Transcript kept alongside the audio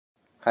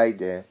Hi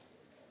there,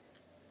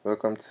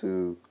 welcome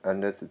to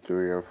another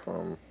tutorial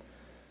from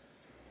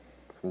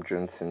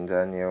Johnson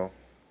Daniel.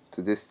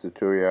 Today's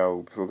tutorial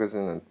will be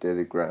focusing on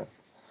Telegram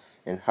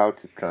and how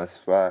to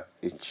transfer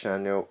a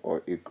channel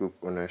or a group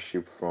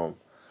ownership from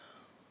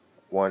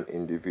one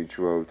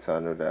individual to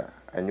another.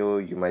 I know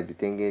you might be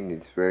thinking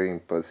it's very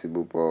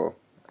impossible, but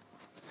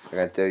I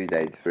can tell you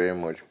that it's very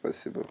much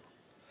possible.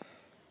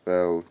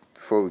 Well,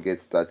 before we get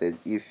started,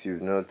 if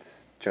you've not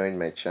joined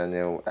my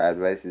channel, I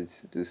advise you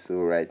to do so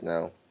right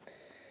now.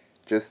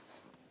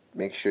 Just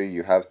make sure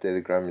you have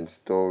Telegram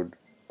installed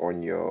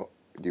on your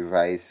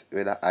device,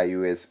 whether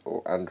iOS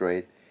or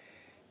Android.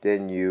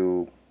 Then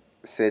you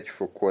search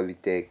for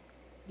Qualitech.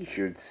 You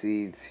should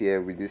see it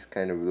here with this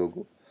kind of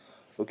logo.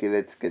 Okay,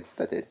 let's get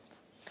started.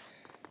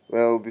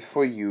 Well,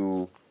 before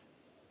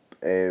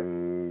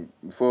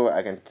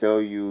I can tell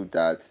you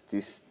that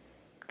this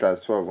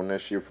transfer of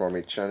ownership from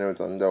a channel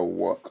to another will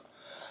work,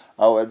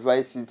 I would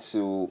advise you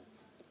to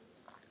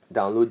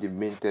download the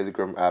main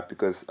Telegram app,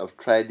 because I've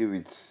tried it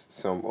with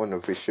some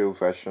unofficial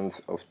versions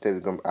of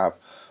Telegram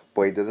app,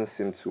 but it doesn't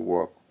seem to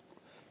work.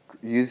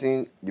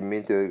 Using the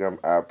main Telegram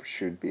app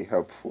should be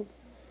helpful.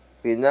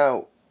 Okay,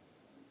 now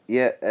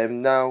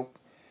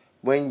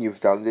when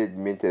you've downloaded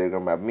the main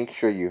Telegram app, make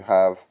sure you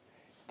have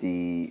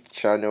the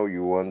channel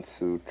you want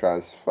to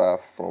transfer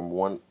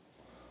from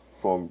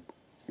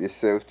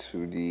yourself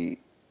to the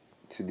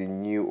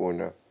new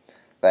owner.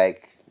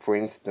 Like, for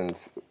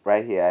instance,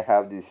 right here I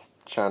have this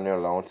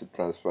channel I want to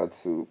transfer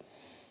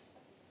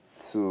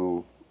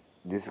to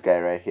this guy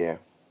right here.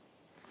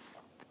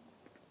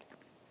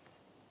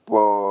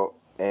 But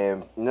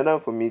in order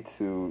for me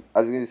to,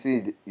 as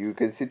you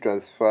can see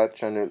transfer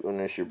channel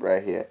ownership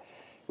right here.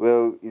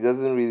 Well, it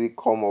doesn't really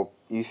come up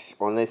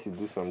unless you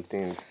do some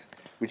things,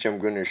 which I'm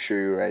going to show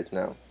you right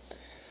now.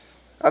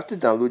 After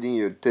downloading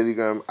your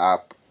Telegram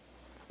app,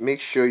 make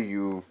sure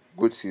you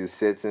go to your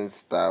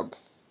settings tab.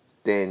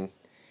 Then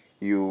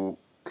you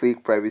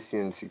click privacy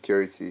and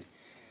security.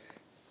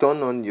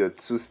 Turn on your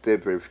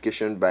two-step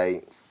verification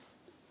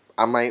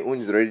and my own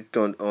is already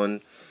turned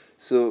on.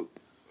 So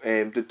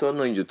to turn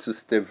on your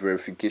two-step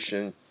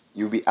verification,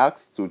 you'll be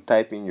asked to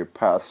type in your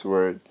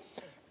password,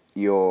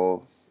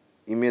 your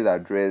email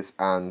address,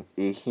 and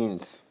a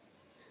hint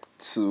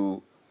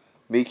to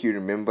make you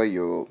remember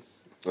your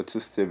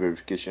two-step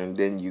verification.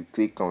 Then you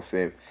click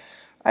confirm.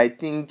 I'm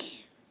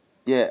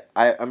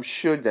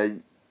sure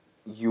that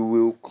you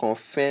will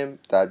confirm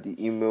that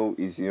the email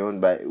is your own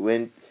by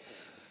when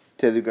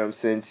Telegram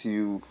sends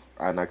you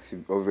a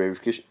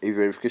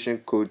verification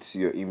code to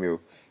your email.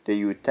 Then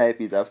you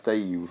type it after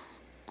you've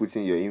put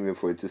in your email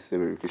for a two-step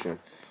verification.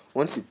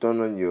 Once you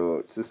turn on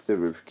your two-step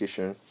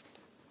verification,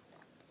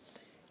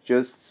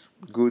 just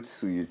go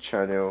to your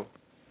channel,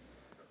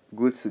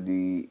 go to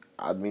the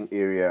admin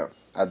area,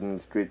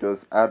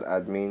 administrators, add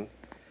admin.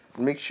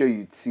 Make sure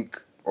you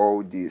tick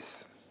all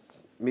this.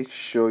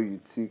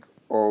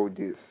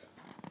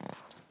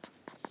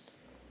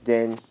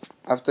 Then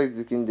after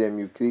clicking them,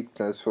 you click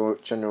transfer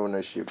channel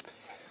ownership.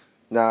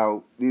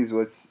 Now this is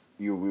what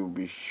you will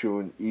be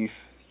shown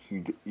if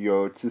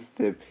your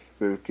two-step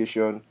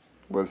verification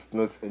was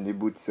not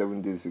enabled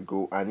 7 days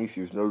ago, and if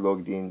you've not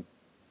logged in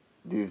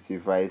this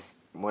device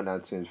more than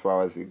 24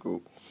 hours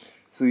ago.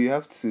 So you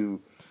have to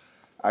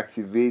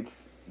activate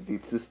the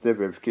two-step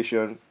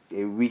verification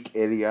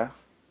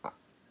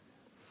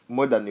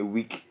more than a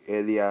week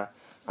earlier,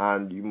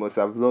 and you must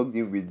have logged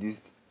in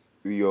with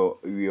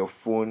your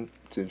phone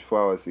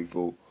 24 hours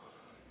ago.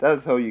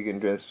 That's how you can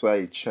transfer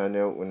a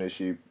channel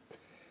ownership.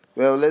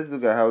 Well, let's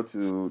look at how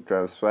to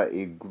transfer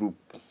a group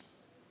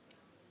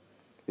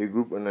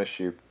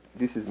ownership.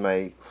 This is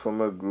my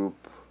former group.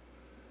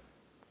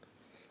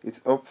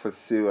 It's up for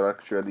sale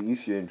actually.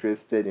 If you're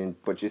interested in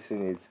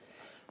purchasing it,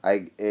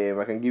 I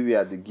can give you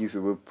at the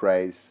giveaway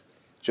price.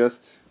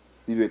 Just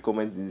leave a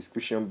comment in the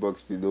description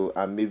box below,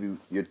 and maybe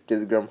your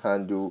Telegram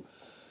handle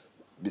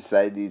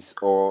beside it,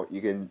 or you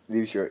can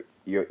leave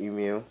your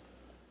email.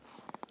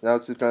 Now,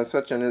 to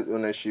transfer channel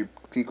ownership,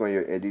 click on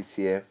your edit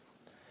here,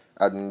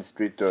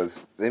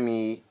 administrators. Let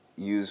me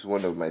use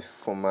one of my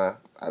former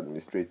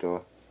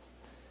administrator.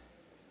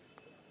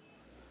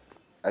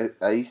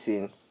 Are you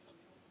seeing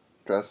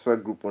transfer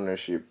group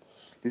ownership?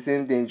 The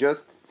same thing,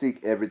 just tick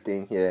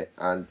everything here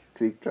and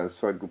click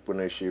transfer group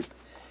ownership,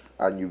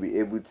 and you'll be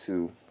able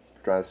to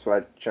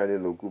transfer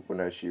channel or group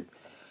ownership.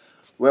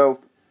 Well,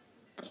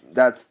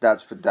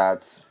 that's for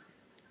that.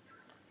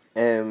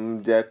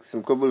 There are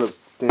some couple of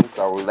things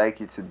I would like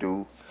you to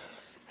do,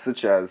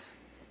 such as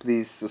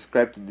please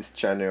subscribe to this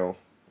channel.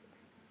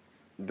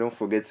 Don't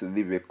forget to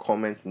leave a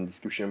comment in the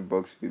description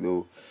box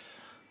below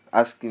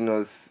asking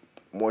us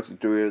more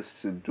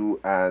tutorials to do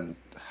and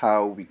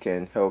how we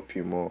can help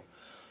you more.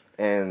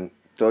 And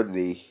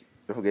thirdly,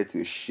 don't forget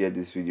to share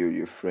this video with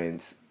your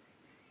friends,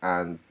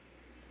 and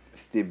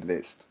stay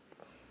blessed.